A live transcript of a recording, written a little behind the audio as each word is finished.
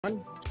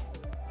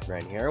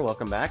Right here,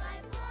 welcome back.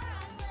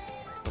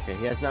 Okay,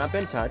 he has not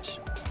been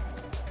touched.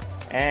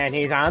 And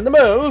he's on the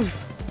move!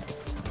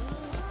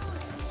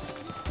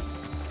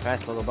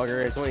 Fast little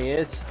bugger is what he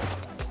is.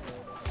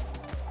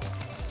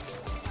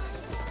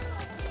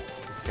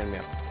 It's gonna be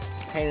a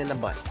pain in the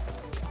butt.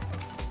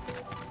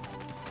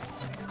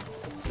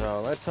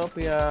 So let's hope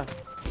he hope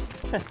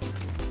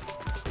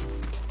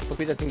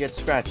he doesn't get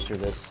scratched through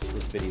this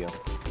video.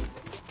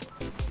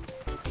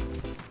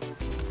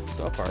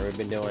 So far we've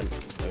been doing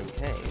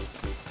okay.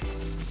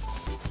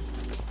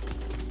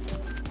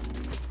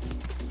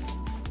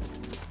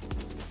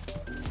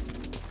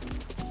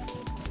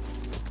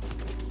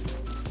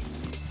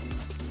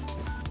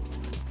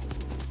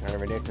 Kind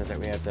of ridiculous that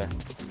we have to,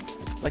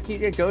 like,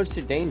 it goes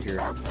to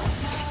danger.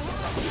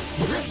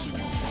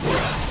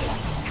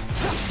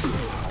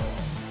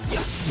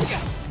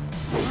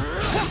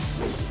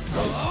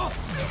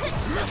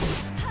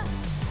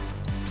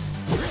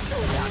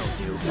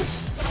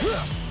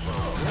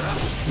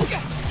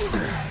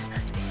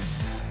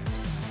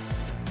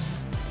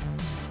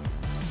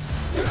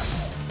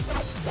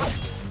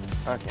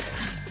 Okay.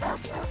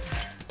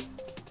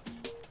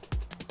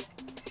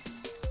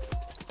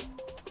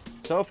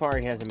 So far,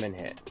 he hasn't been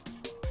hit.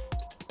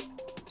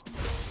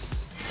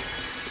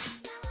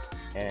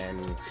 And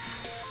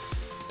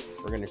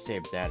we're gonna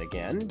save that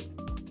again.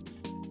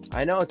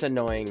 I know it's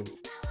annoying,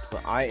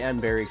 but I am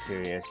very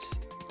curious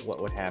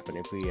what would happen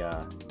if we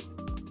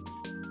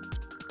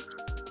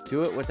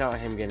do it without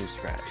him getting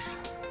scratched.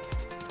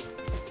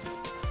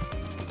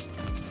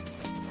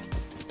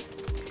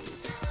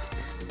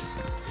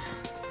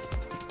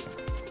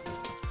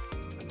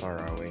 Or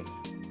are we?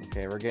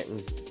 Okay, we're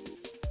getting...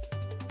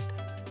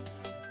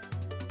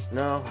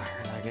 No,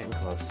 we're not getting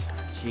close.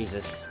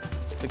 Jesus.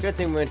 It's a good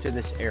thing we went to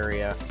this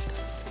area.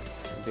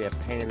 It'd be a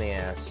pain in the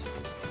ass.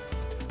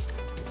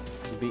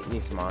 Beating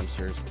these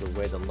monsters the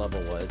way the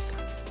level was.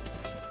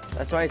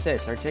 That's why I say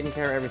start taking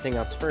care of everything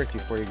else first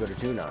before you go to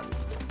Tunon.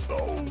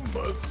 Oh,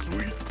 my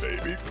sweet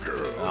baby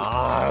girl.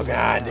 Oh,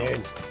 God,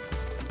 dude.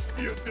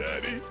 Your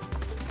daddy?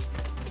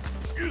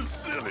 You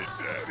silly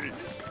daddy.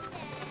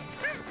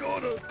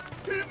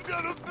 He's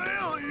gonna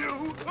fail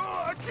you.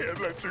 Oh, I can't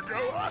let you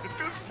go. I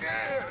just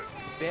can't.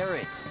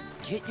 Barrett,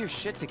 get your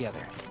shit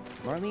together.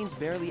 Marlene's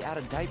barely out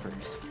of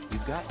diapers.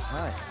 You've got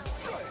time.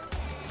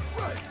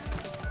 Right.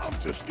 I'm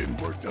just getting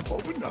worked up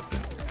over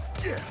nothing.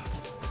 Yeah,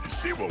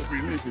 she won't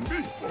be leaving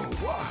me for a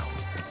while.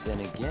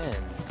 Then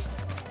again...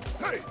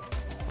 Hey!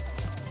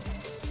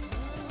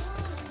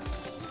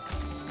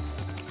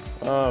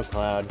 Oh,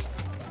 Cloud.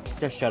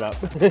 Just shut up.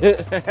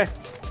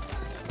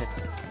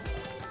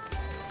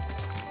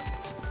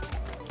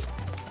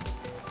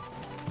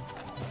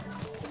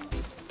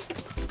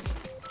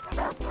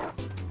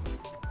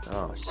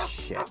 Oh,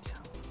 shit.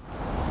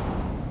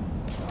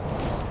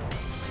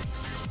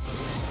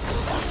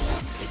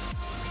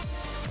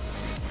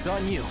 It's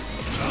on you.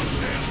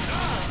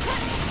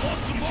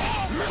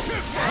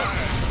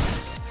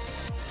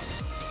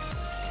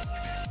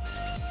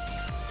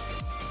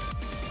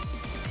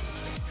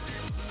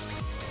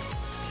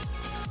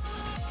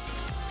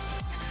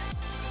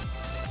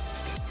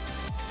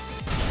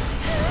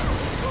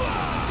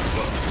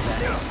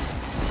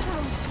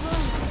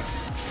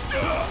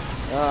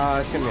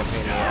 It's gonna be a pain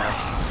in the ass.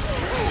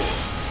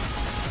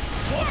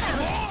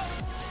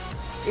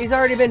 He's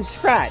already been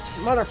scratched,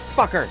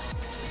 motherfucker!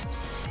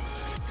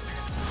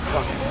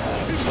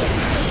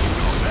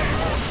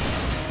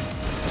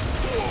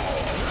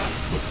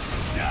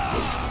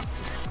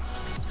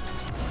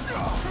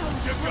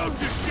 Check out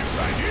this shit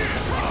right here,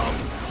 Mom.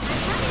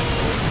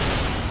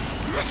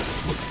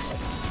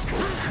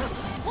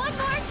 One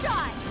more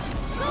shot.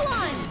 Go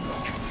on.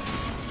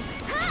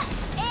 Ha!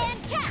 And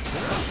catch.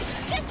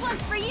 This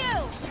one's for you.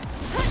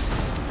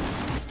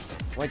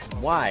 Like,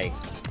 why?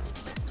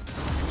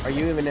 Are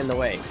you even in the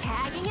way?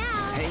 Tagging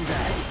out. Hang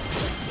back.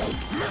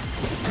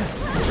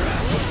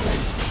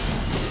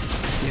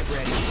 Get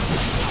ready.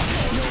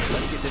 No,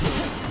 let's get this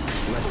over.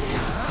 Let's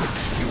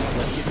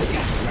get this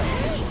over.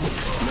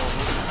 No,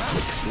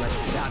 let's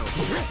get out of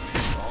here.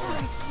 All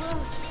right.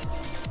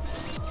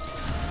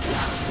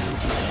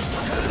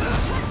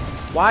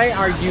 Why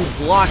are you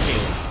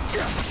blocking?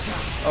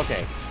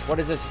 Okay, what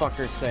is this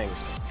fucker saying?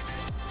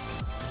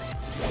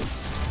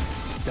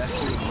 That's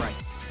doing right.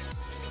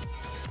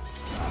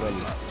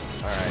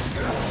 Alright.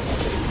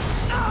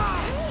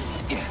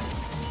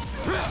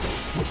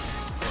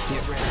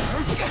 Get ready.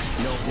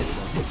 No, this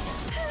one.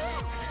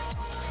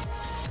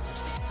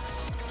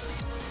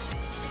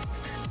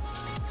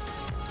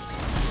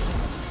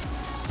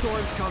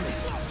 Storm's coming.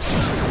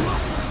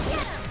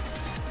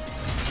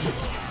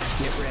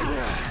 Get ready.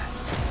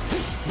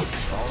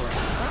 All right.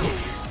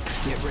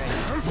 Get ready.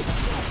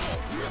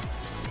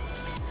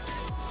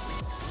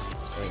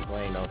 Ain't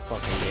playing no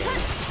fucking game.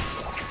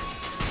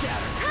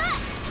 Scatter.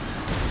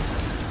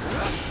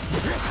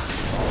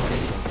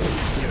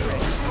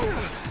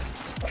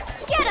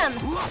 Get him.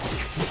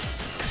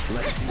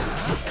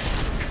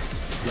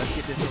 Let's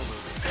get this over.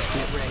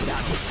 Get ready.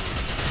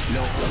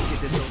 No, let's get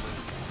this over.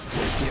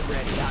 Get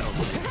ready, that'll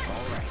do it.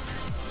 Alright.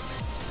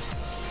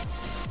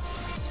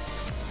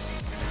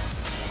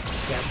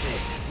 That's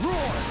it.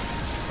 Roar!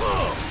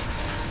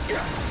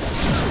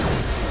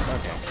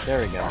 Okay, there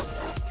we go.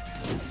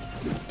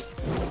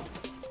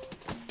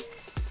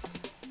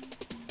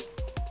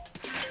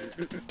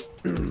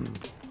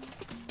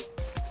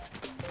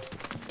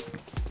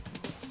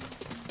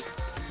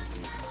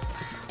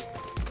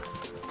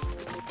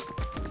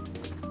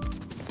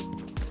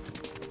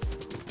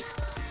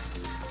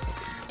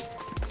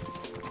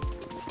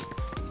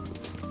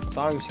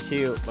 Song's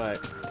cute, but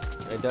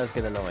it does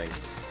get annoying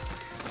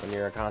when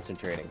you're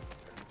concentrating.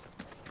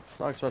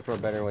 Song's much more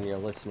better when you're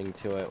listening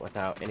to it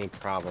without any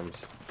problems.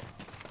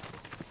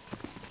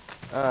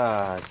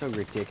 Ah, so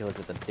ridiculous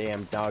that the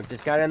damn dog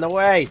just got in the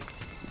way!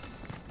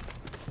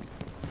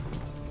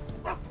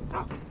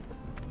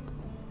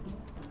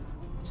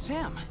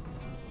 Sam,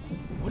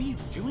 what are you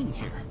doing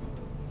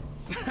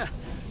here?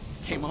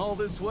 Came all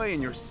this way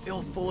and you're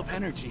still full of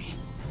energy.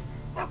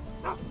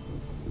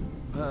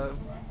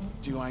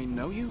 Do I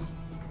know you?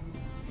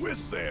 We're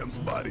Sam's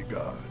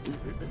bodyguards.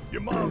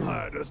 Your mom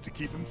hired us to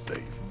keep him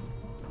safe.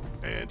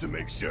 And to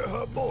make sure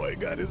her boy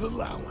got his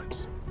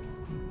allowance.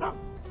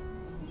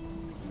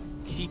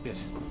 Keep it.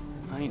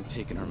 I ain't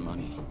taking her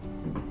money.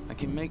 I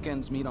can make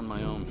ends meet on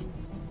my own.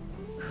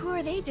 Who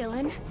are they,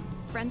 Dylan?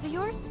 Friends of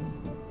yours?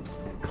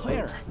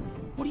 Claire,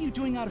 what are you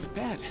doing out of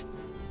bed?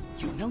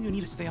 You know you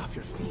need to stay off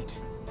your feet.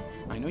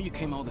 I know you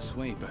came all this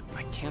way, but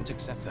I can't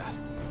accept that.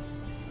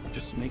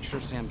 Just make sure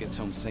Sam gets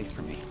home safe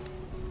for me.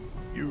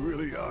 You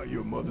really are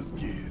your mother's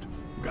kid.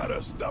 Got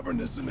her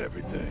stubbornness and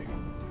everything.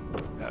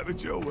 Have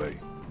it your way.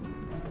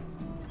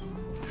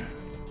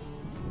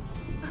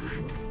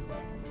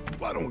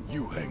 Why don't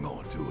you hang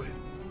on to it?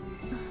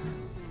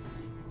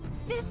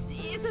 This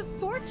is a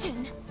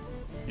fortune.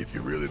 If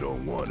you really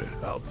don't want it,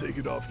 I'll take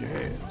it off your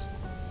hands.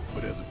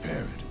 But as a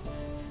parent,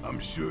 I'm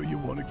sure you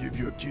want to give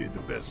your kid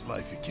the best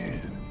life you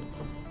can.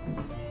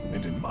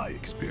 And in my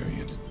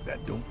experience,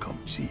 that don't come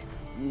cheap.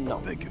 No.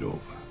 Think it over.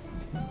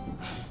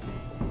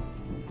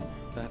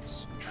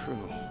 That's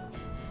true.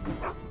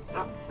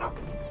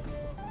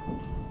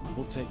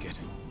 We'll take it.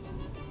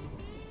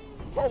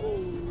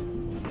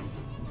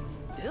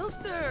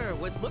 Dilster,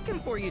 was looking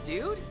for you,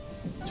 dude.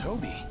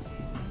 Toby.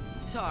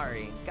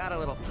 Sorry, got a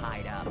little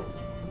tied up.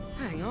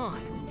 Hang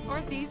on,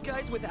 aren't these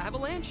guys with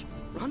Avalanche?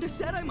 Rhonda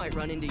said I might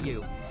run into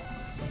you.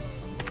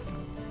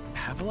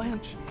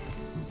 Avalanche?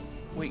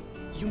 Wait,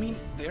 you mean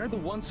they're the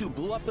ones who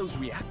blew up those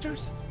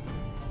reactors?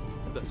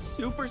 The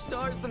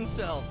superstars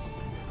themselves.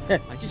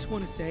 I just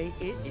want to say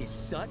it is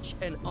such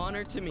an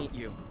honor to meet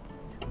you.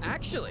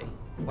 Actually,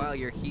 while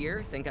you're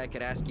here, think I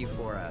could ask you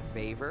for a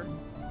favor?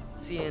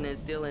 Seeing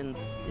as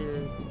Dylan's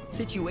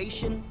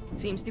situation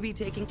seems to be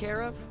taken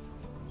care of?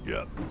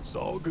 Yep, it's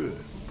all good.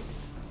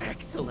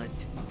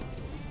 Excellent.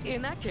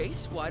 In that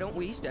case, why don't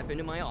we step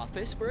into my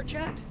office for a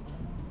chat?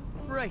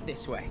 Right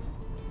this way.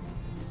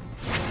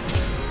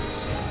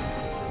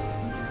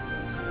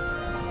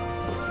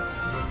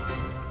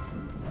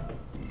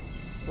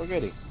 Oh,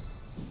 goody.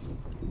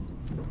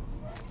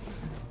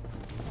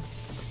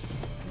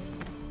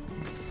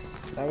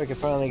 Now we can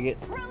finally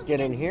get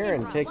in here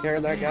and take care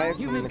of that guy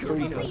You from the food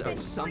Filipinos truck. are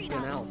something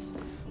else.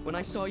 When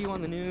I saw you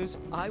on the news,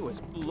 I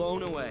was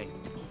blown away.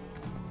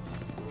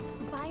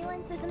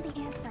 Violence isn't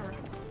the answer.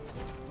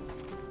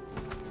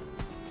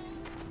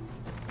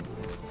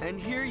 And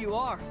here you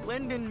are,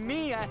 lending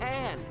me a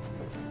hand.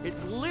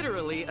 It's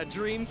literally a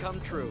dream come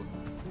true.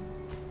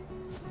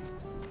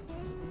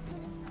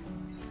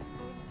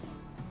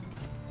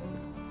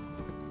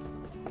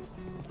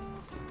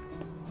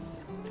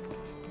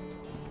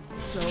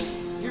 So,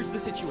 here's the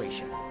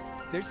situation.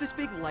 There's this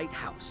big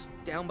lighthouse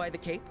down by the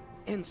Cape,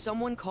 and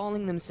someone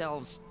calling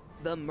themselves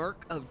the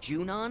Merc of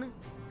Junon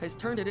has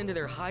turned it into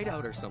their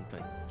hideout or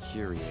something.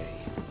 Kyrie.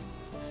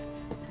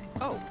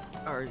 Oh,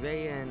 are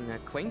they an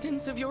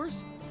acquaintance of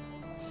yours?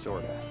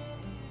 Sorta.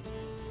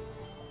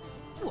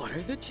 What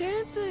are the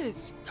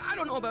chances? I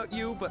don't know about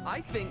you, but I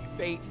think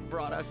fate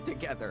brought us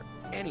together.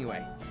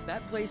 Anyway,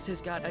 that place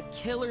has got a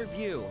killer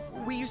view.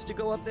 We used to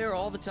go up there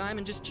all the time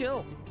and just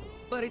chill.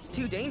 But it's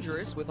too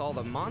dangerous with all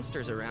the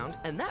monsters around,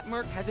 and that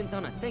merc hasn't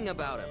done a thing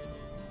about him.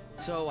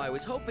 So I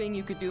was hoping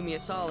you could do me a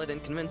solid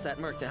and convince that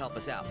merc to help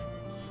us out.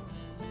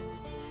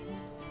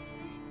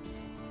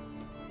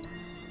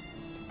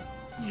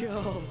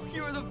 Yo,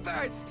 you're the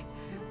best!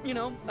 You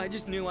know, I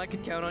just knew I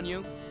could count on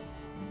you.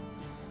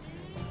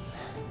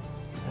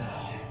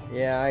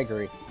 Yeah, I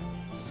agree.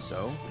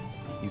 So,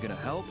 you gonna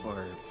help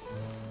or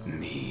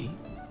Me?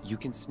 you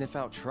can sniff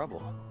out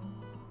trouble?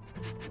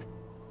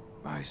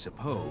 I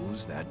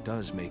suppose that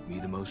does make me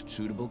the most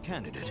suitable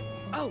candidate.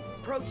 Oh,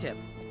 pro tip.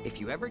 If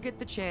you ever get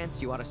the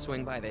chance, you ought to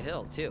swing by the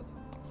hill, too.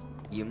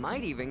 You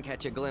might even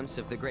catch a glimpse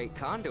of the Great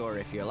Condor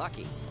if you're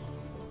lucky.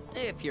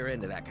 If you're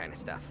into that kind of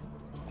stuff.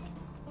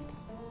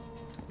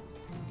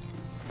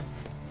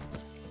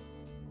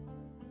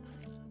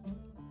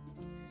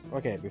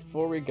 Okay,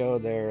 before we go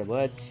there,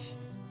 let's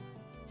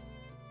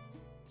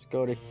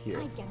go to here.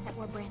 I get that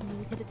we're brand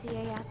new to the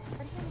CAS,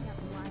 but handing out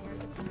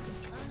flyers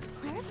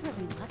Claire's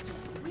really lucky.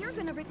 We're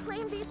gonna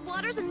reclaim these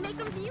waters and make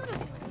them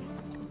beautiful.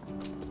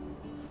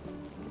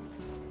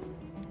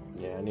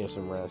 Yeah, I need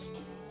some rest.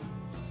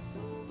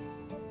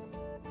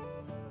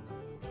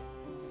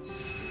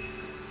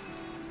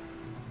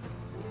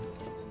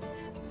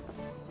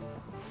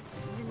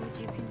 Then would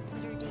you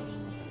consider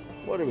dating?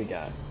 What do we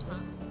got?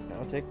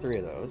 I'll take 3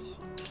 of those.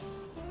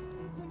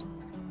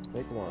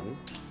 Take 1.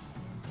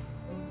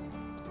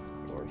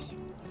 Of course.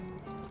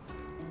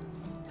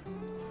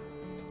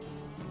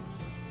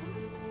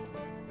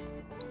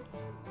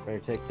 Better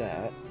take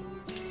that.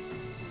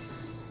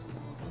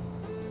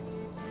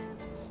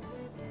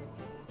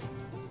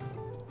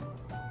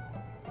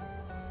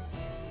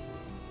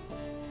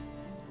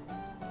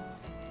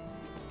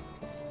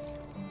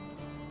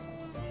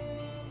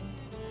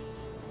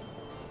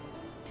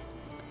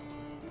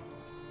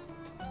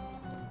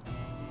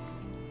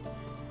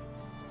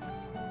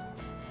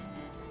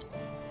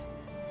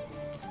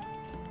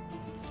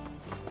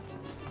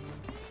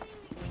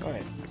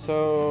 Alright,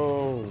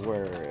 so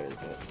where is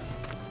it?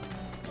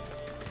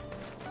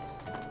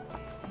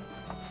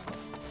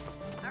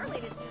 Our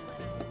latest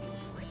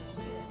newsletters.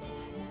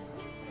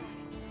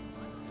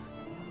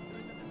 There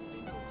isn't a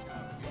single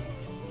job here.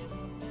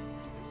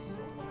 There's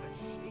so much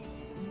shape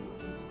since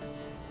moving to the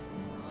nest.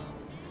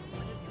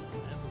 When have you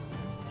ever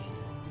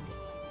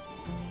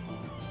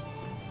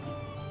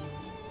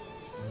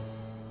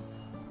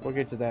finished? We'll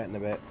get to that in a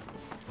bit.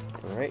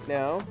 Right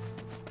now...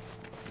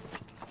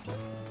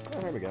 Oh,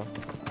 here we go.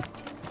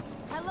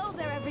 Hello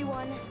there,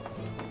 everyone.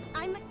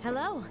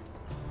 Hello.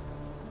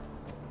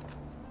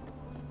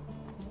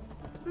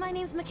 My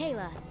name's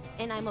Michaela,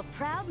 and I'm a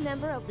proud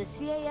member of the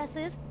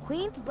CAS's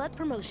Queen's Blood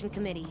Promotion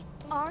Committee.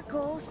 Our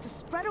goal is to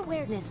spread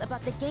awareness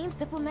about the game's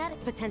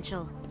diplomatic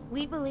potential.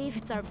 We believe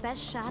it's our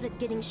best shot at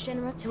getting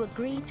Shinra to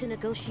agree to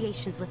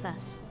negotiations with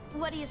us.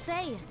 What do you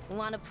say?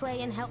 Want to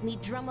play and help me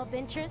drum up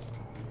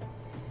interest?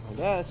 I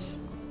guess.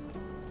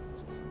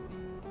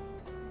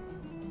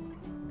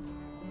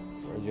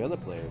 Where's the other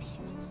players?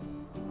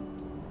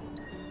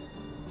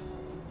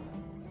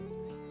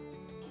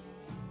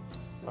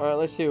 Alright,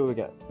 let's see what we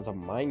got. There's a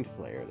mind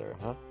flayer there,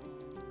 huh?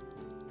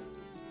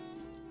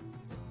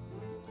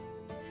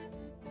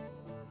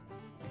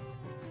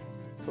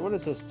 So what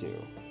does this do?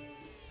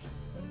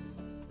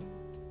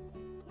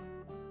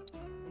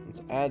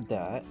 Let's add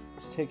that.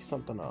 Let's take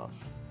something off.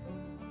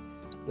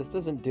 This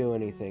doesn't do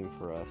anything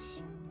for us.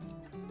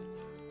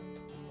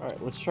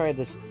 Alright, let's try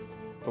this.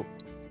 Oh,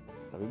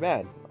 that'd be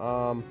bad.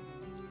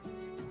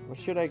 What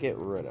should I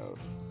get rid of?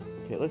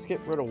 Okay, let's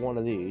get rid of one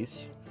of these,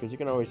 because you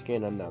can always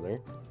gain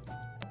another.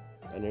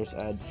 And there's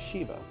add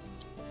Shiva.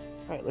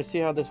 Alright, let's see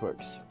how this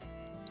works.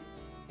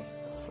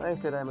 Like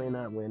I said, I may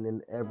not win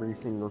in every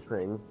single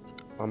thing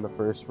on the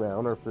first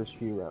round or first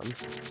few rounds,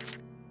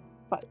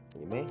 but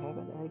you may have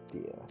an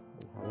idea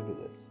on how to do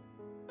this.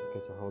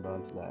 Okay, so hold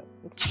on to that.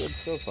 Looks good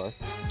so far.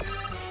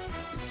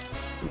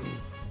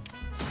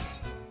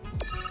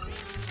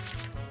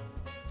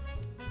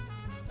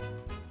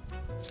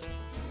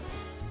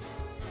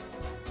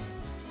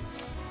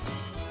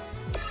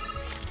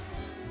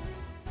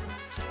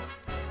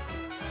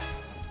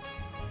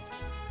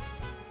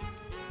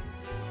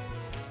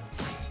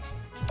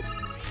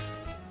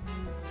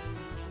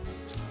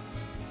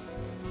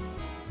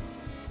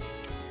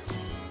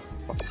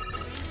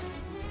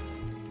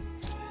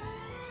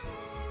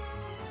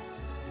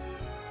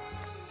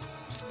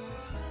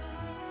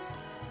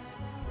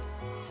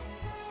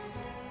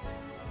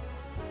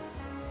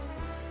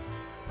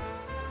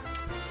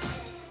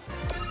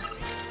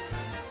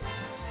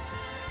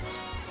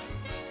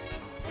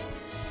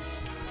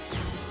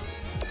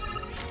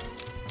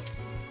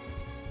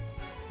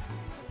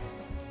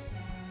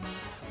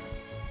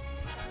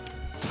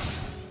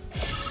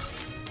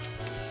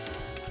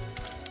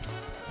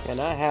 Can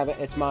I have it?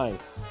 It's mine.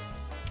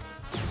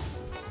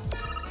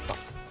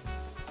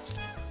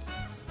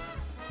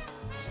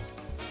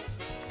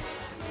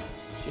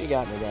 She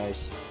got me, guys.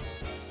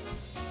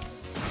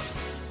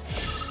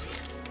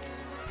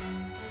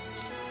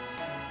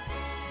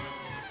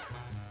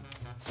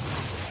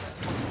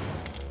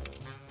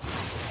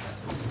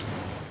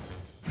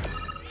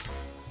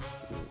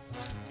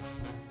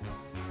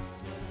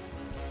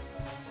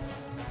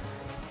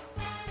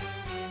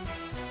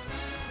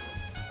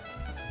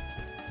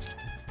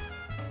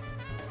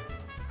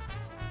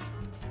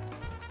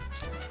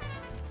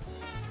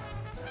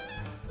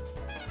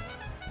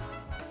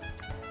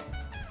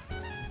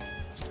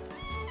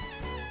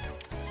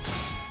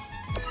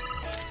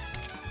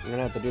 I'm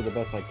gonna have to do the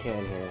best I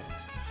can here.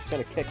 She's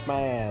gonna kick my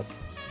ass.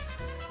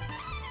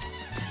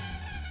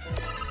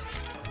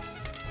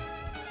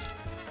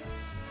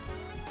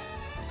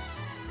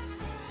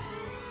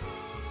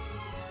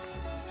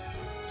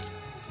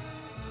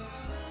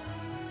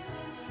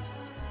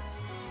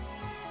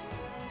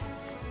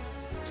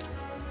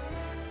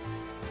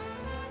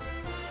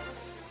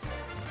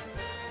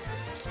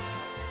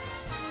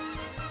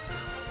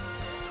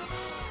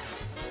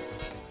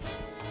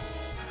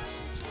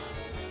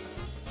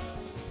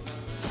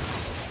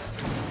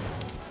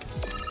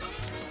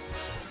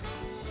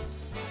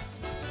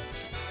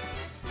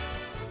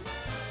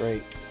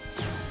 Great.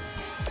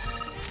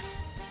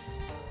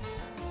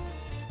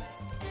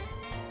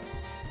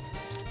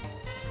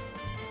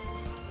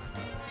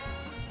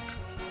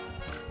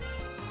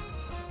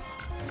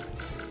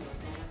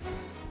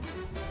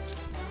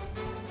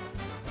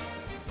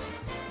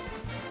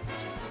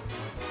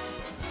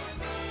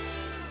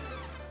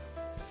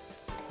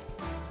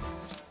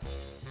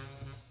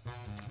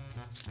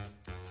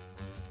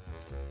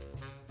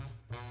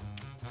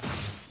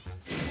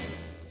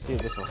 See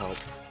if this will help.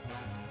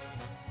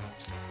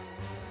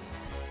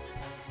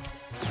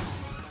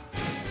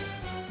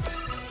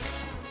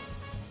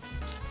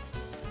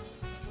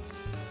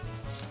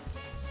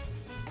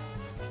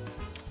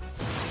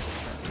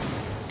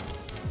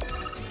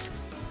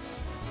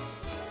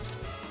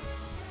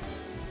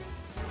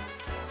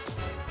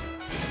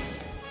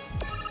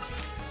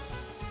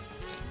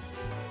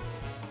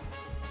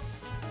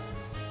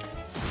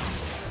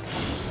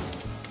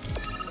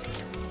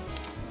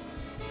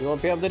 You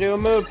won't be able to do a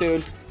move,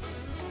 dude.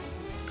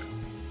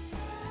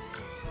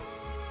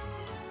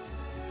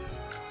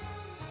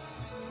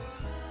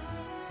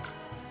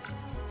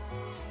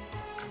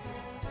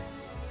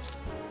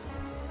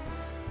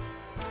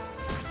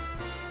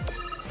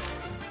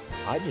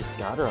 I just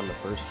got her on the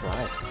first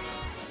try.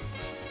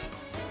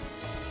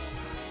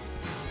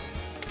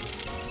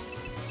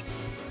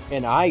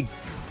 And I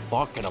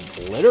fucking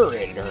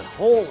obliterated her.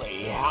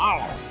 Holy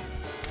hell.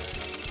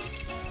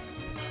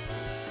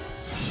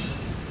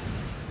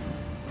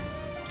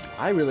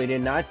 I really did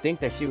not think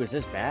that she was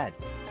this bad.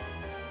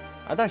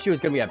 I thought she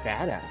was gonna be a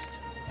badass.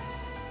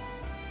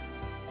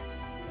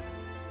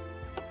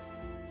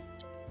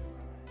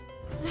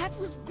 That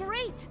was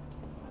great!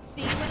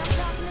 See what I'm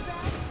talking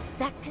about?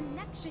 That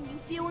connection you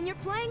feel when you're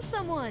playing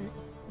someone!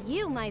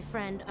 You, my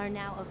friend, are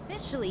now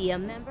officially a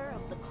member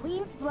of the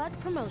Queen's Blood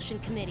Promotion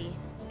Committee.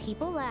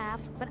 People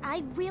laugh, but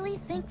I really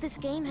think this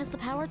game has the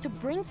power to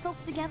bring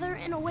folks together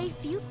in a way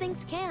few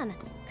things can.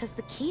 'Cause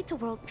the key to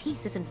world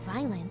peace isn't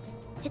violence.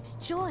 It's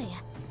joy.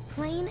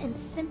 Plain and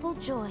simple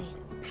joy.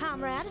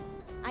 Comrade,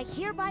 I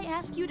hereby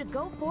ask you to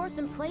go forth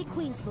and play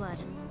Queen's Blood.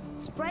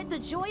 Spread the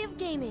joy of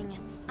gaming.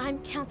 I'm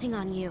counting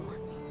on you.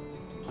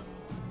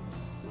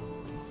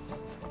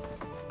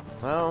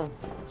 Well,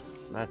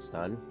 that's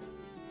done.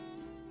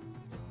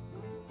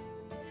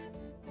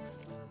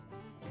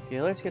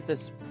 Okay, let's get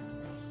this.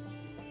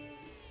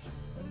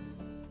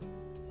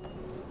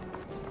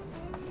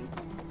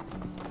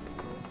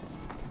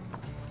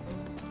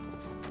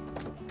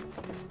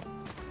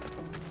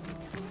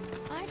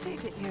 I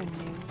take it you're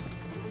new.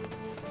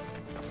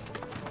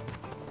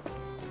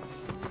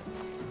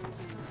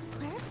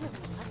 Claire's really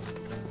lucky.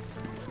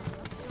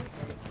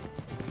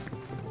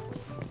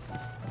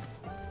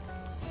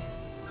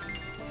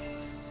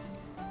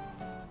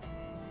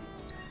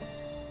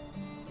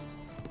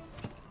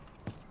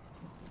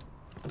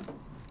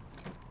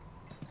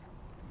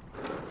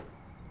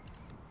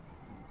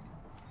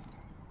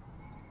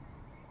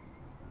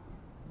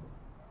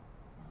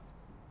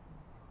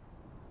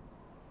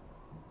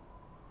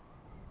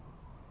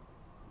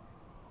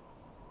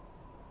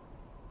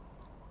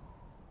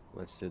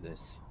 Let's do this.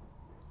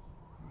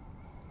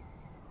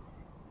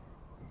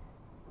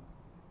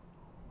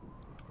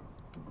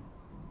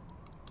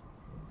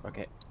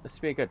 Okay, this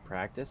will be a good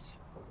practice.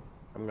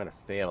 I'm gonna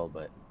fail,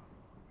 but...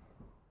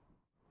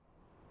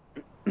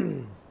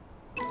 This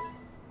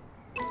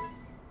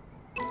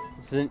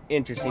is an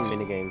interesting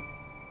minigame.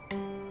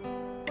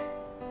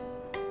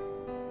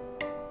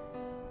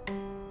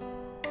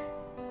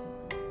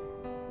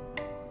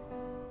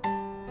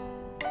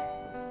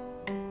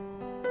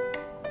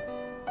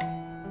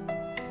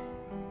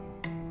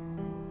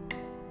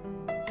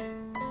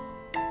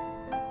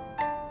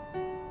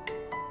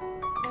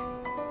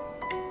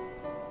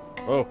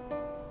 Oh.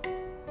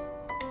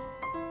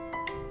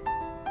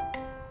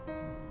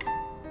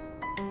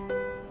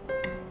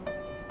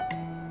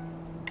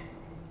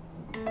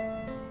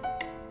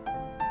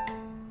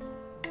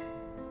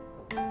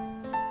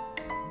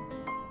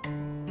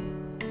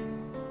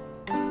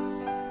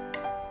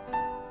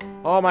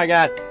 Oh my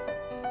god.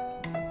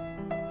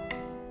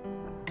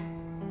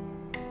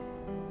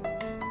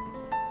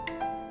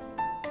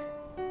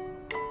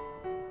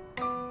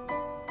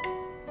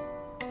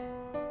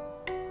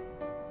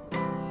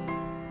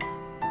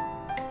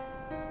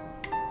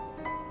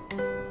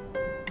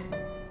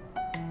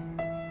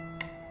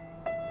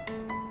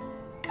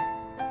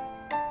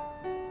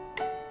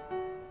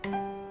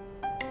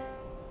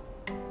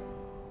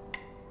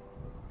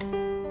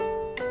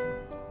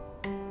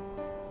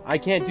 I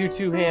can't do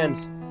two hands.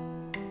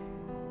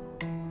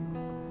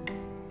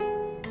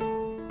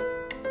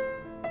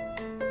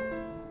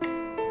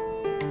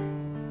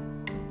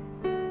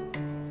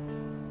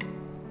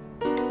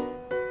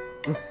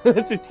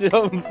 This is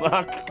so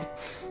fuck.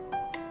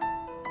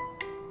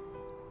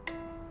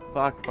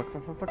 Fuck, fuck,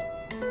 fuck, fuck, fuck.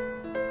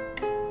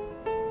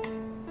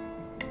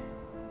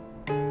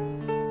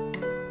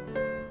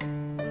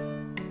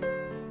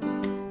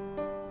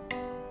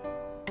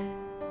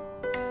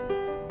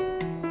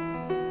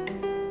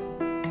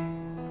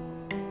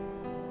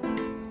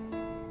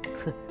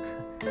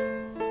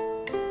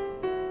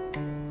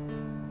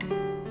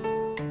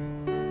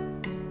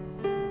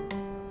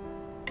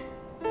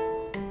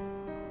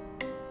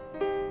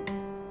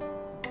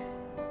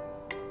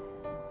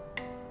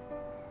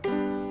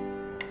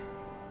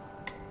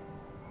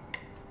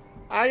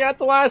 I got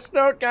the last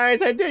note,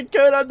 guys. I did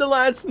good on the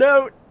last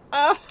note.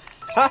 Ah,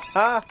 ha,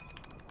 ha.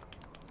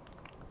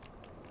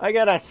 I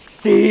got a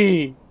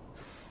C.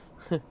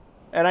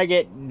 And I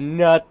get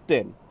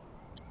nothing.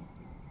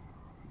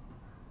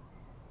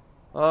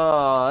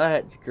 Oh,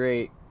 that's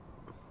great.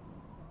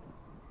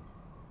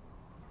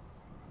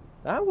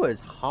 That was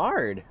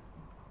hard.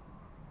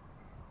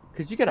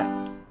 Because you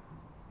gotta...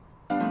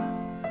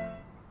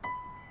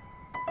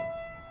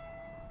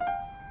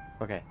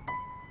 Okay.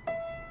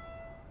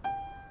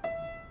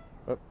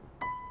 Oop.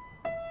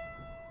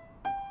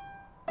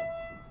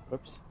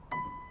 Whoops.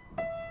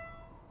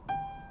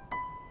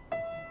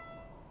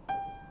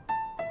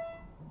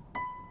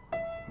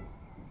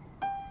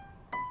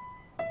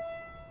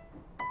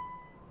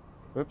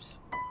 Whoops.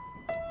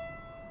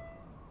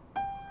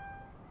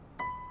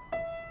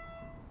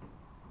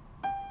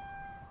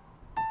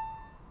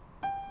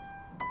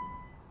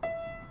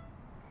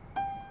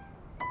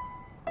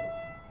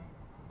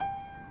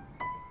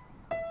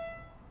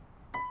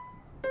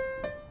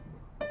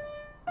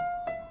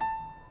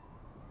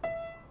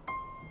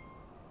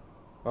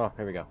 Oh,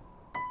 here we go.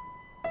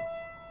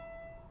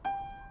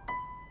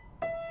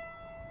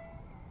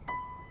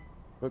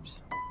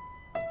 Whoops.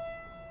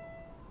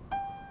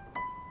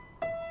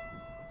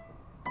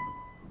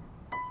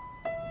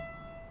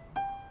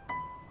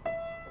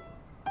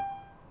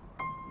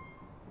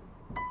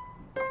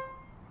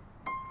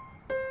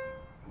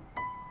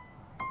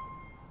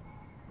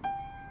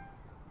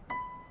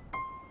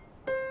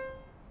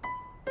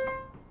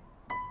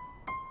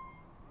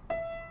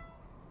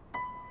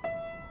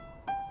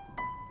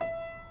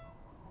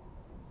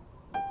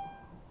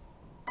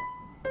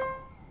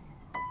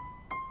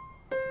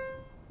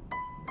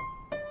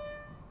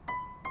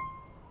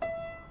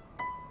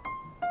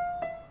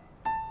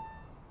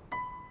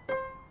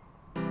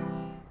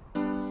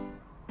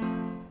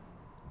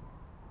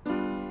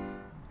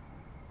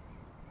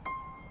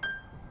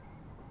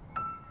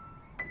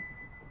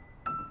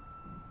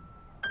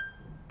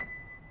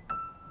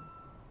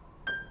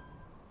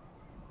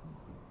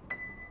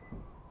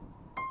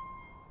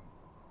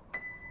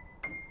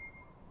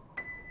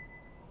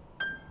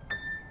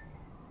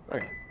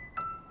 Okay.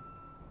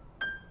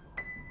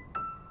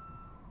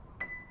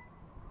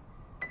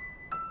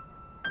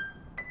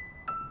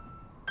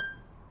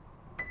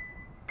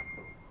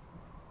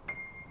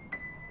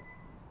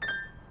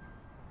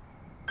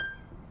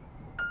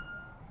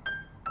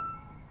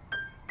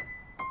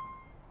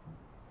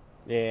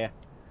 Yeah.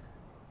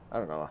 I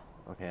don't know.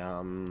 Okay,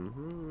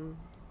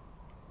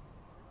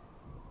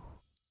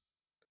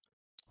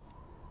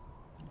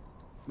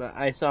 But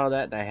I saw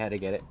that and I had to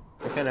get it.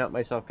 I couldn't help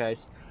myself,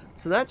 guys.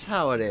 So that's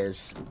how it is.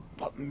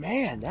 But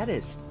man, that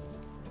is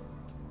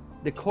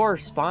the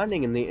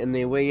corresponding in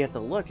the way you have to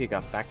look. You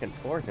got back and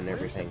forth and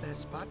everything. Where's the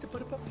best spot to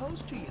put up a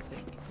poster, you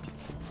think?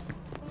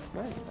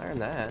 Right, learn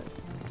that.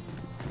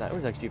 That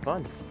was actually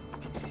fun.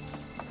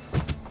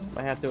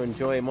 Might have to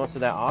enjoy most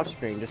of that off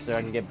screen just so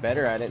I can get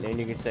better at it, and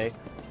you can say,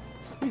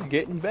 he's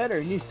getting better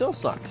and he still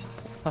sucks.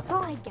 Oh,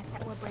 I get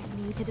that we're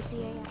brand new to the CAS.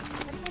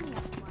 But many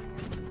other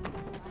flyers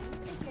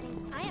is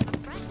getting... I have a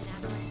friend in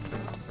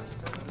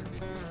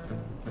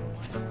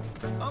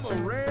Avalanche. I'm a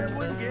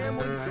rambling,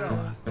 gambling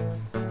fella.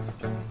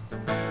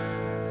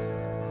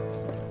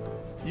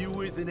 You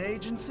with an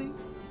agency?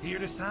 Here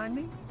to sign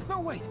me? No,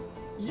 wait.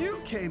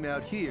 You came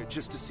out here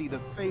just to see the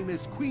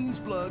famous Queen's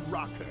Blood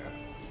rocker.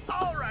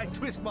 All right,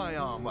 twist my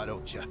arm, why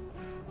don't you?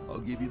 I'll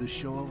give you the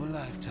show of a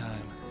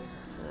lifetime.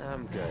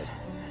 I'm good.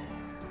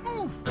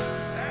 Oof,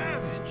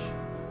 savage.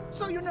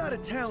 So you're not a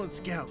talent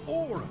scout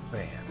or a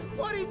fan.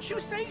 Why didn't you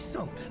say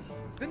something?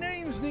 The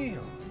name's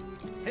Neil,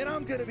 and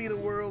I'm gonna be the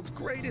world's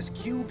greatest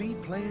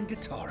QB playing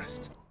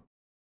guitarist.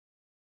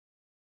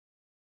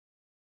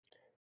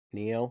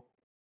 Neil?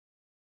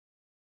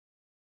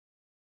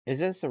 Is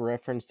this a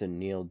reference to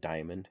Neil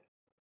Diamond?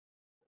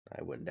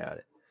 I wouldn't doubt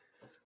it.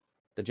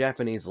 The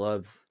Japanese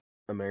love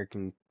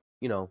American,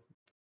 you know,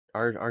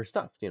 our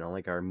stuff, you know,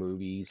 like our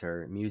movies,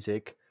 our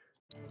music.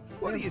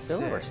 What do you Still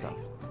say? our stuff.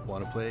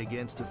 Want to play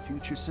against a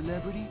future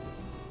celebrity?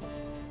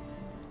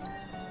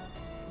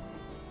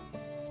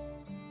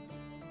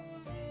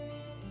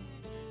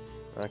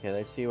 Okay,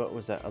 let's see what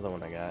was that other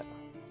one I got.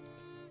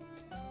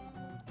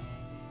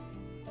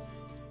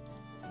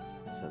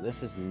 So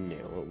this is new,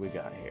 what we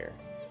got here.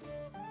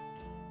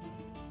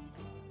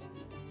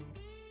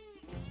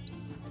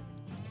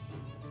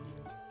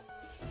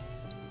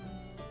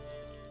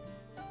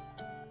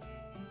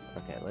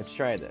 Okay, let's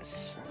try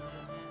this.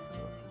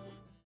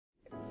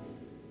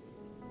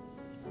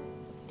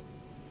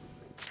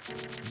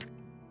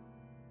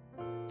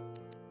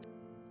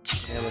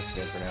 Yeah, looks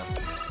good for now.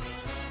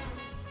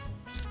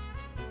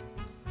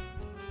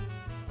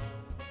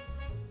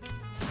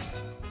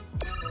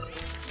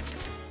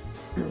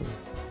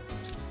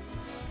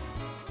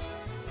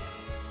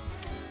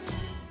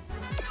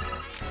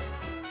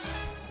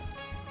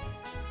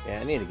 Yeah,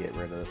 I need to get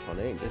rid of this one.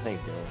 This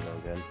ain't doing no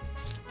good.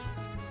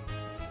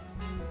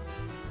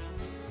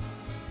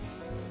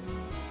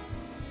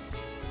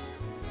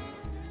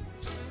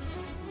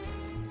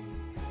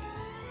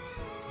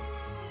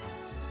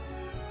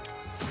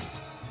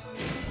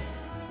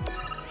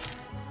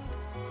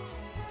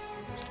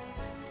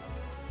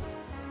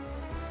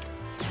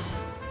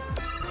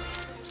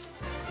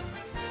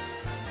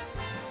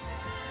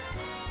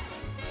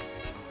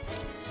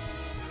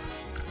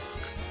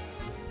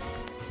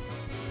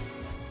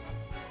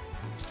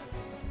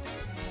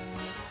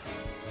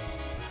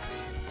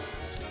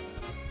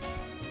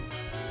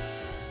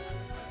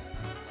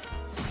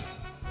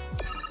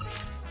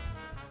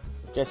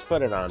 Just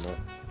put it on.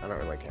 I don't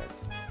really care.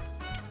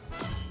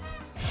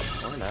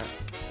 Or not.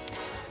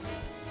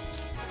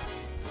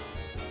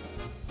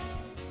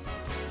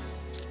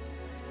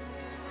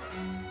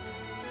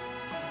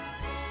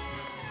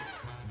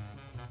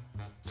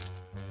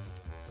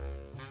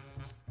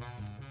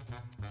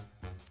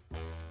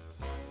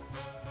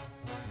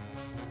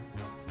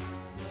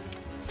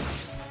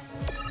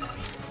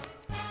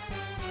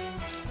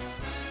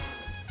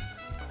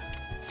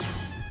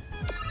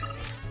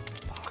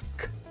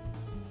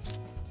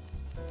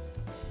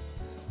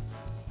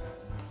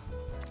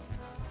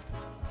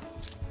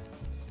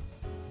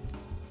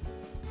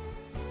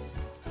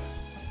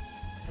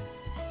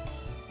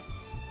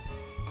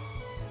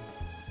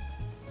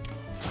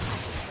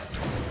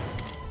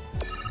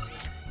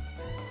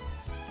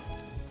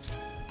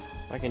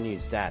 If I can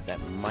use that, that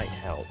might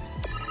help.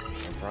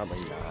 Or probably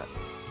not.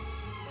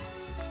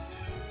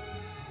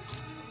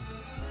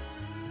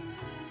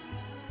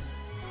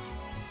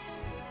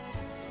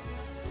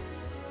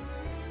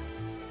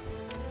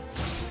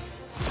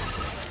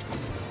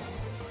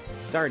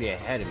 It's already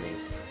ahead of me.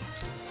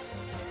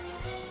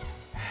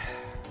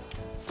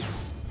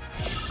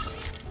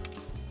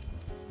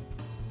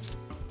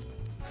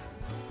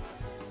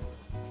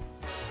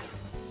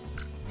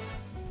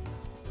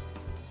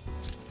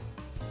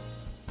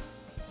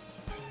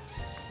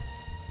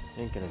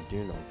 Ain't gonna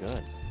do no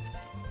good.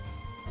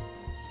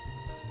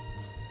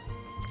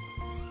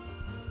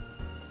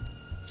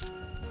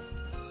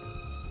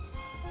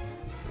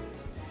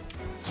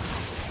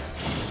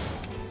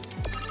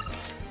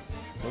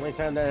 Only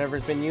time that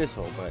ever's been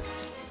useful, but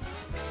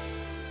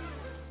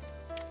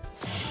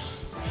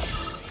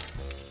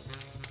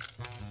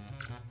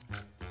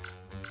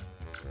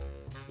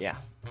yeah,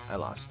 I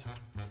lost.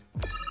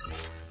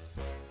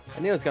 I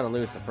knew I was gonna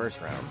lose the first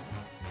round.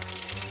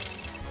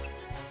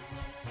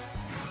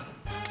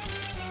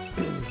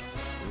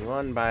 You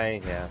won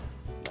by, yeah,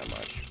 not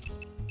much.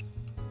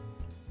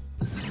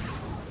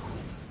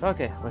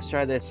 Okay, let's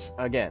try this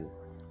again.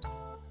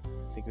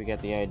 I think we got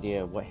the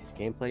idea of what his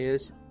gameplay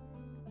is.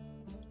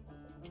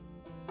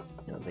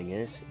 The only thing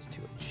is to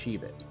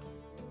achieve it.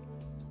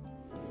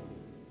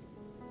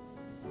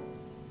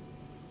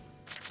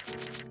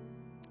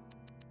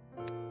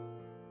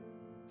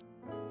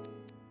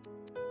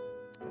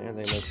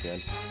 Everything looks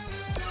good.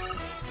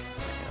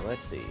 Now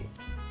let's see.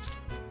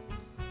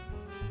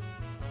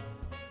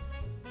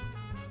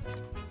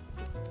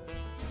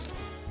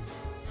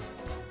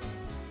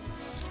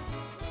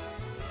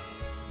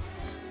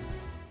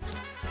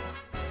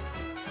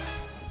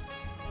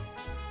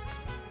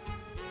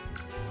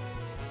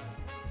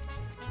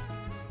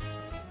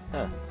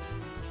 Huh.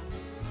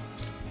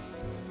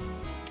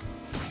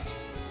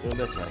 Do it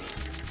this way.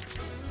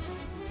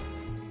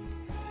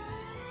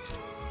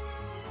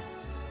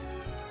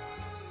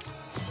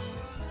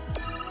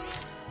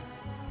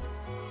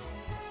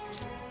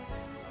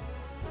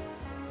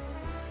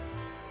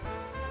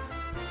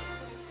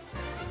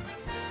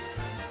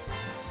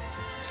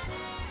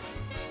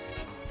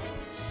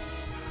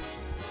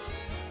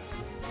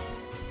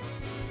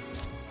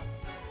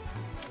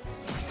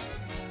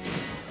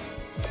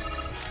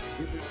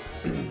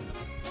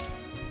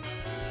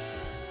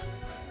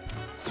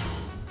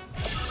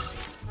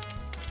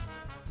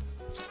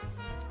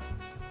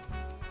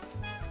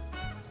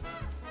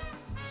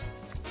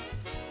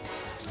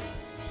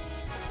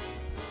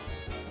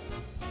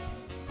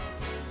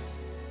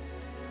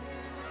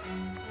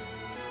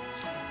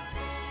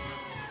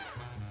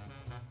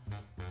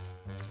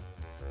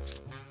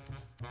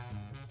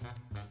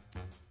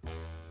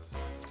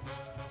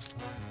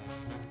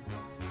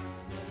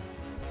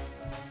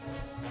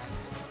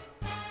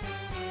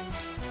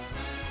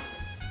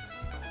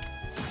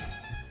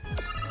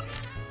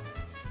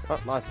 Oh,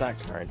 lost that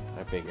card.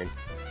 I figured.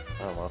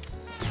 Oh well.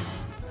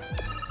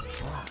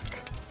 Fuck.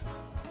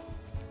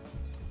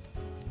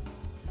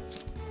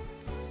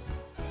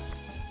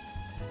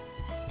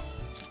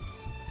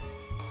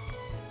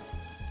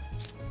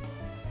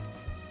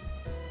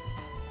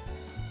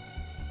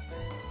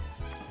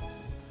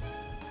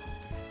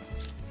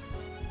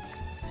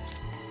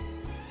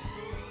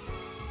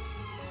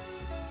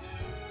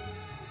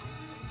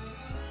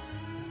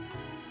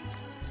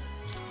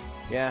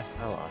 Yeah,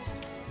 I lost.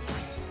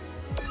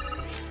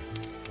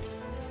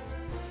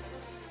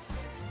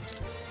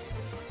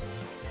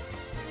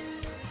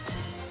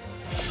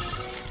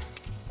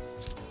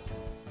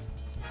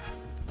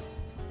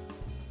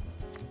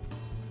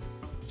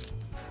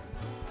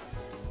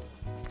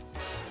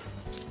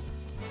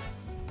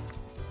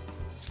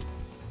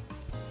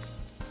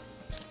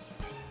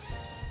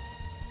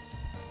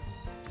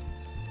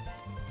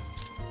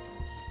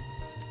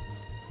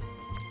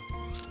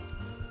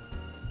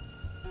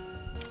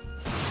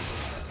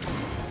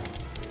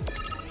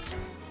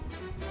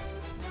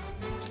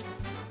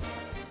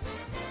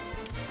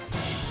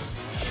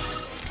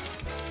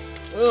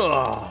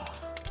 Ugh.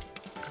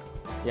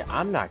 Yeah,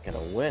 I'm not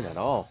gonna win at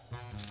all.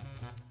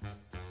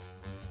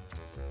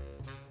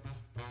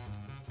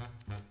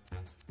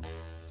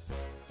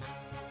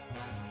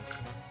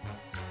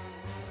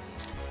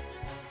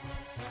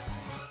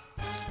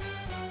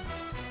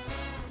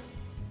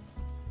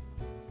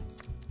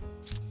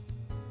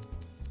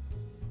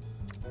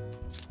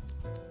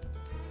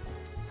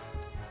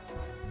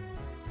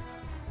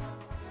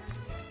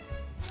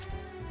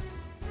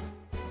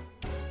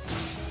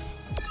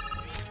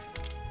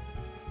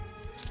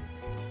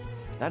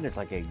 That is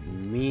like a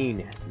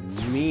mean,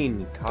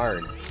 mean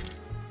card.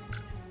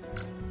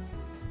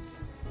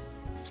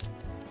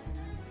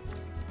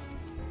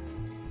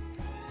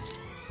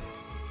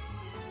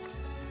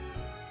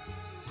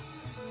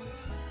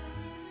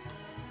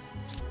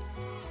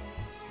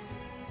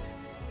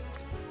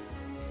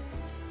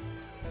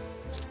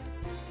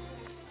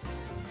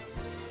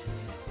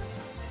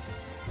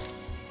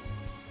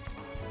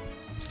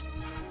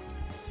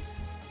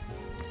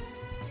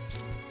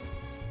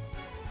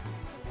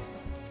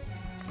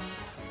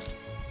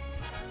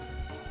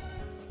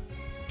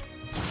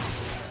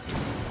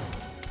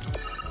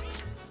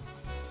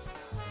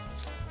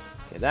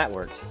 That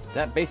worked.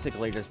 That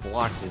basically just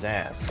blocked his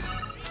ass.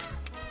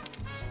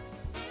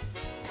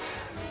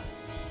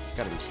 It's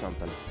gotta be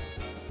something.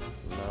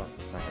 No,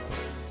 it's not gonna work.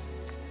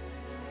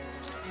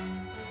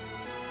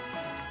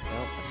 No,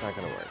 it's not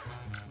gonna work.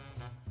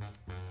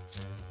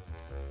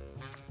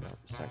 No,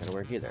 it's not gonna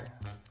work either.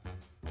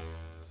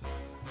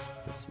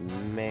 This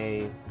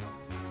may...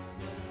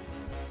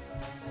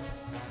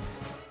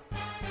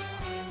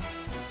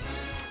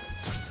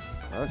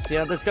 Well, let's see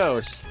how this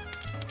goes.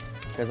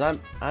 Because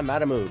I'm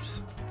out of moves.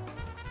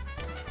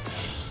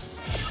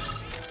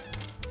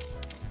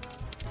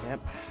 Yep,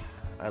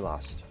 I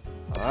lost.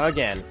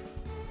 Again.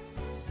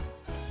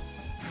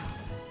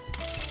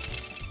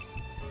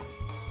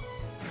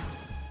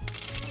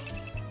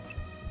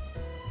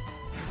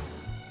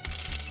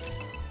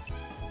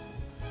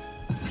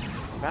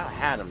 About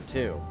had him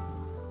too.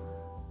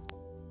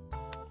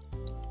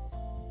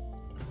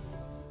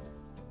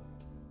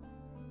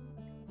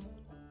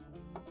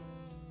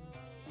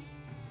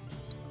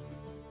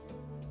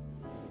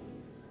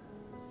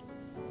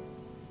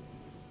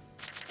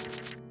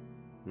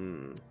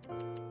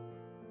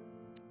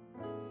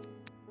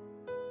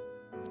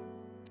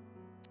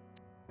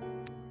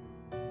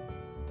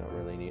 Don't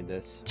really need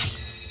this.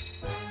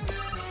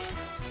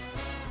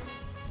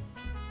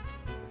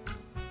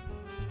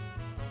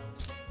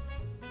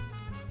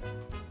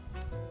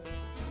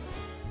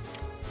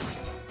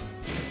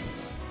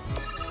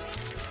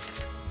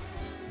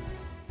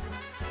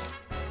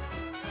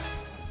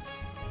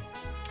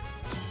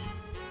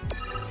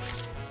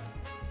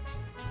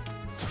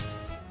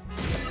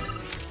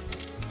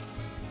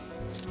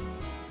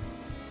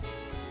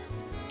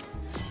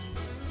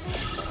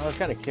 I was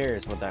kind of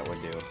curious what that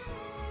would do.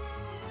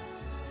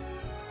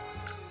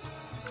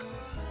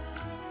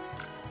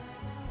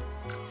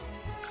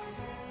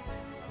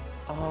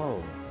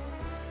 Oh.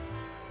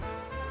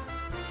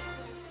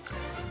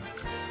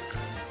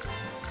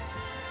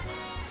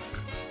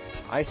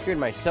 I screwed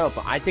myself,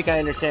 but I think I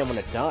understand what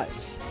it does.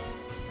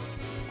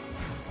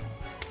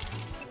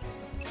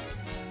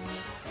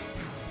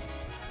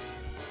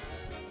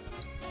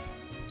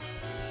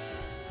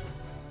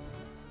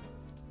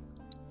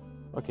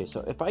 Okay,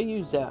 so if I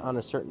use that on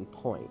a certain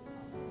point,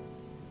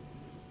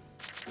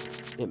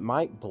 it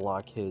might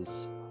block his...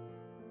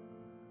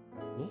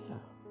 Yeah.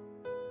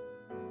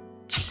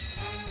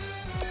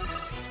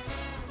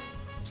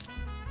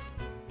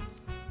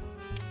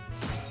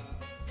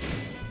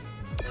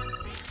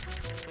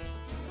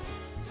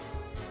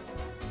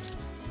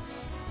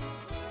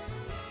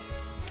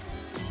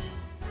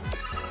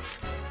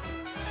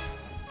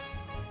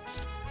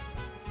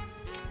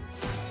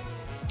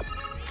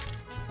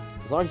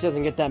 As long as he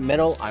doesn't get that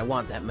middle, I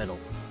want that middle.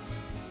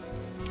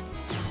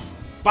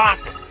 Fuck!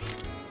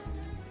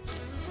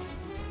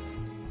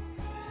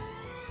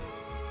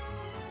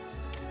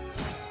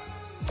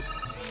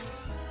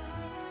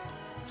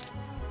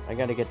 I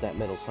gotta get that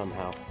middle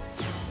somehow.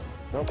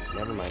 Nope,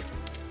 never mind.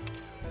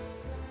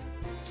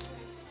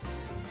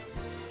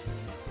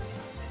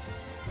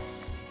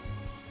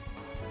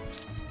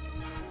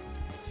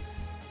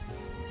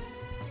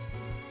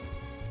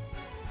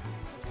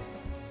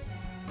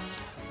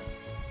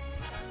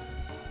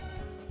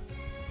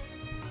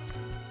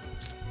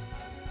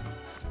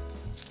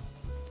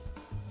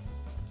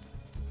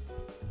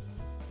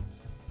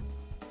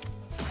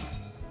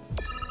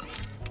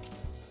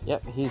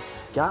 Yep, he's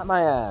got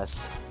my ass.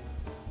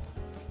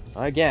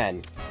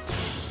 Again.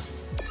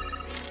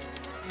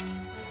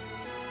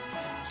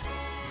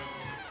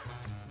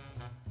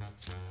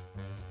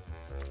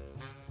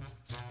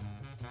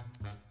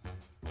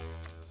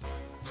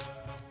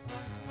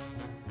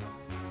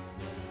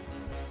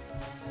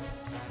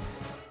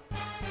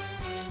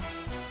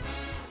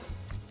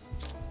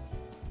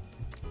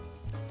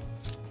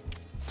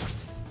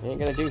 He ain't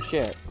gonna do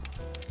shit.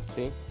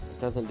 See? It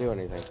doesn't do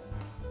anything.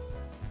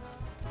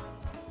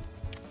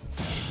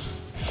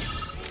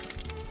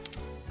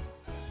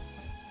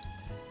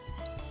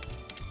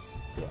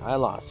 I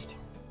lost.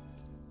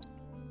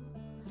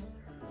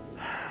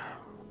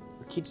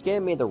 It keeps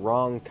giving me the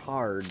wrong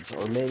cards,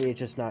 or maybe it's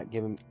just not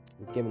giving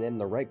him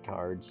the right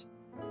cards.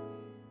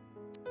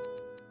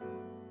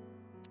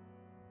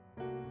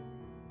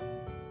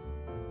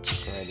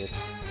 Try this.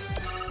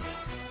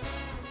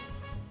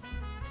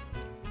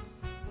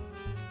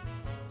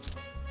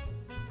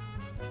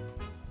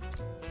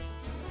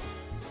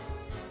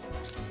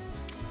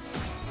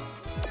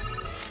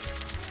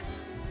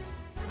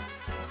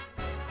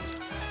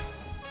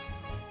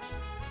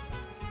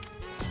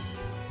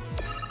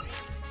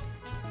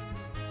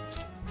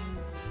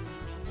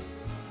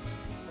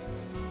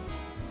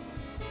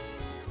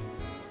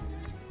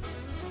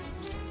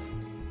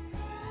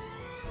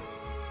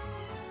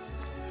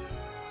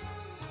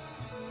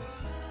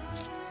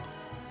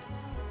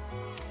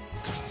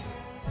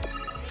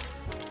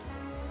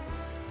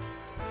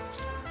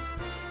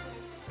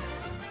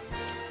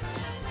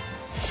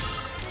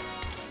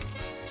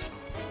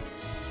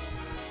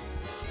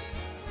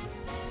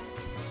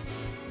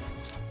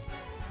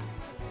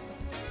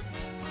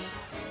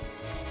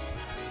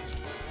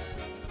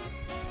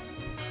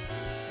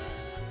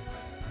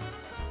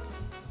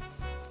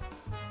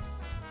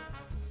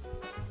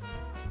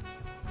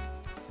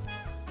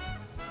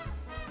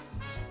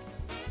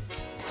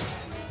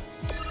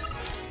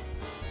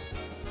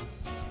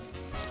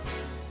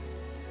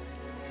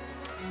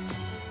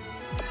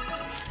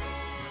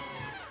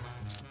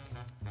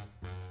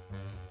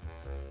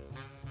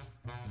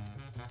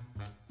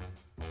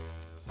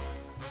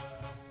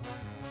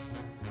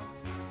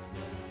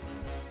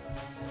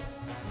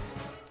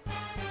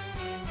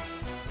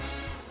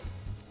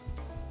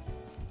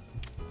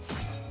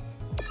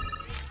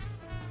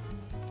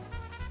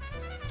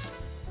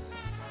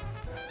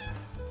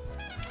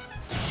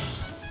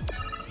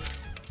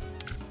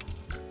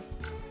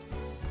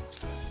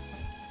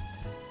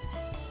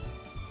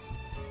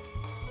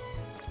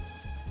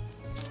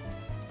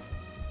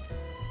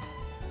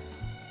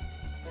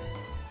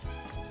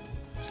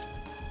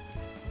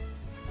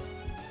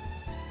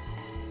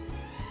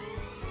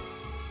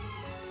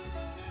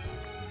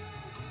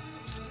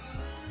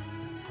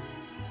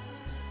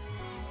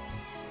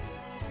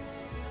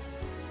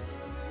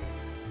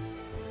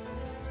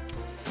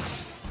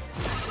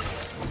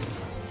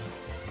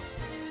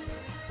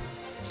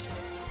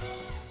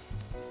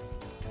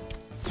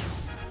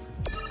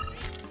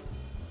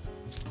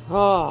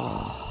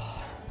 Oh.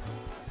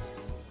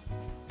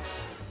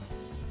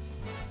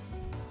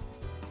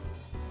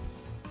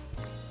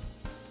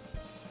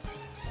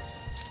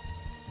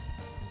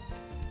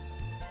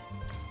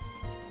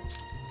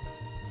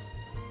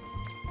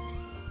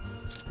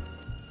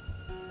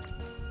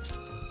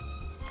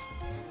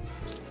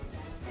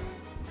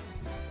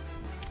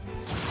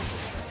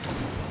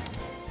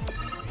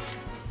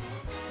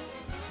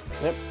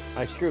 Yep,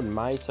 I screwed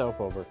myself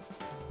over.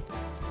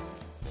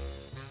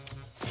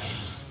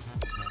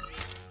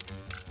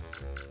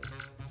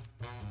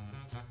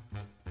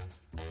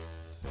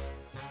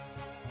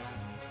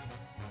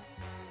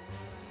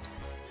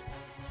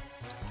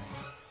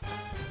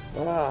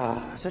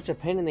 Ah, such a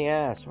pain in the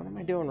ass. What am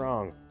I doing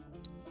wrong?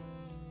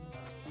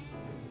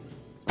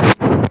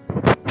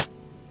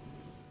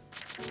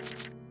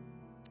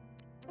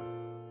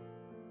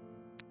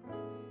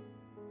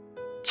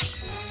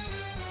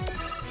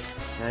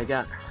 I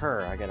got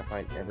her. I gotta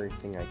find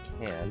everything I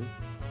can.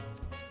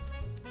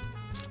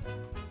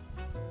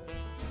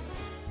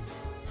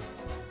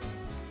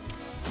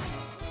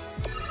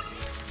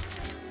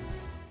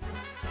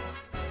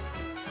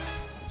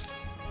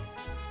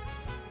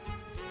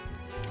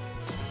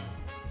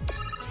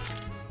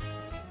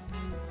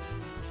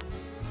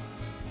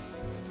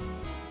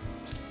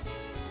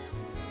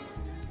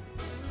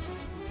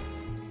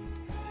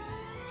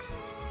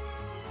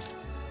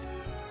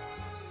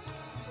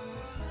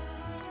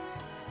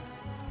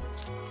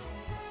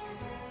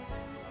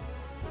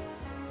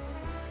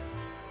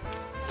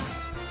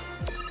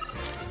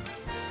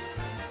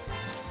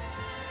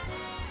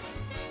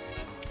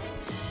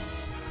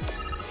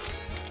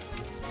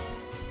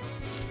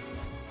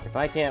 If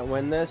I can't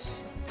win this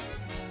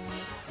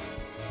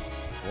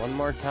one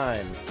more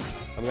time,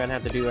 I'm gonna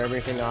have to do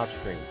everything off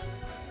screen.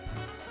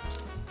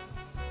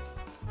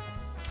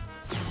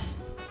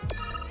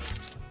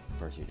 Of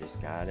course, you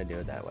just gotta do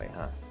it that way,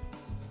 huh?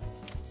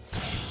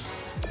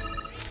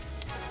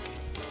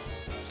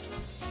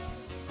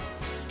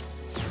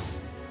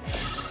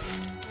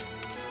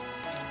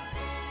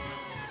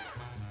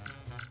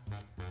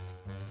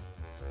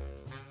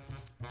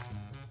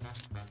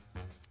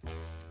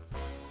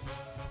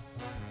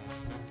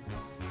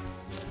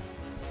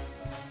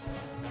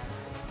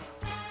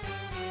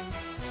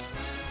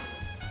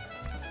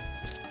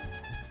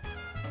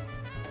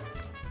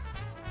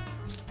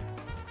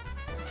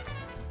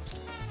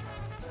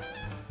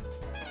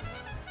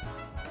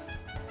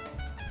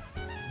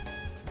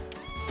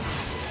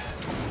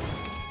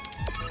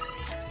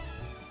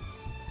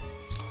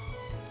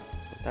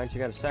 Sometimes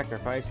you gotta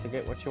sacrifice to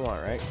get what you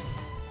want, right?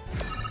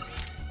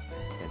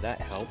 Okay, that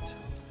helped.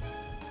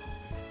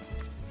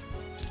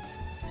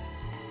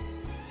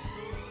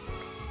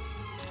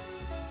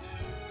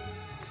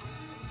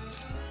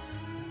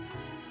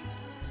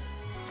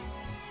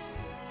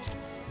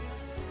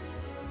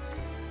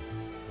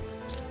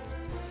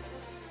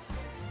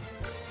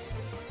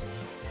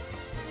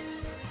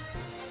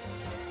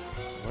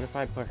 What if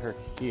I put her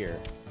here?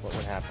 What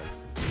would happen?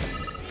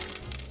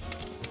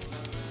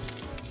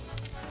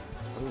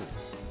 Ooh.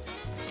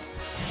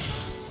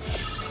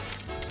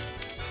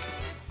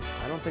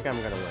 I don't think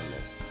I'm gonna win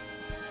this.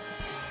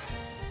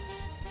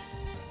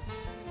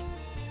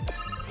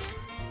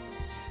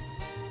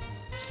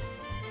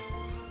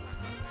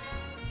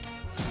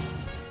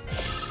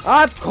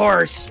 Of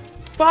course!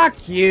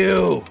 Fuck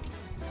you!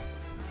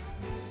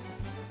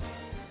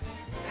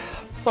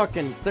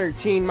 Fucking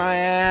 13 my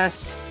ass.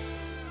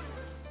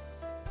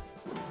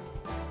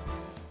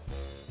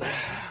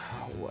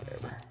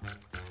 Whatever.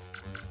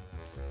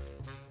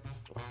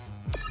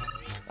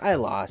 I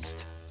lost.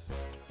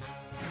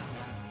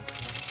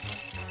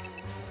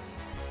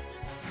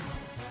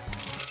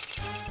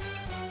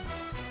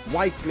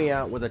 Wiped me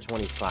out with a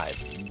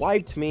 25.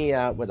 Wiped me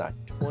out with a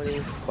 20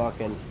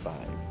 fucking 5.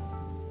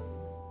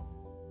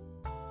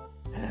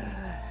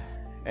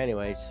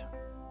 Anyways,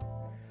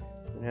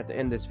 I'm gonna have to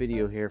end this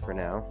video here for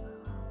now.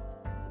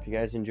 If you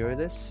guys enjoy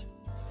this,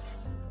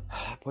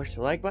 push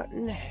the like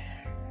button.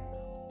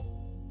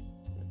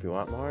 If you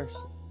want more,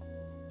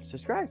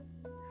 subscribe.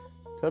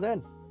 Till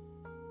then,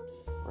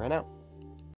 right out.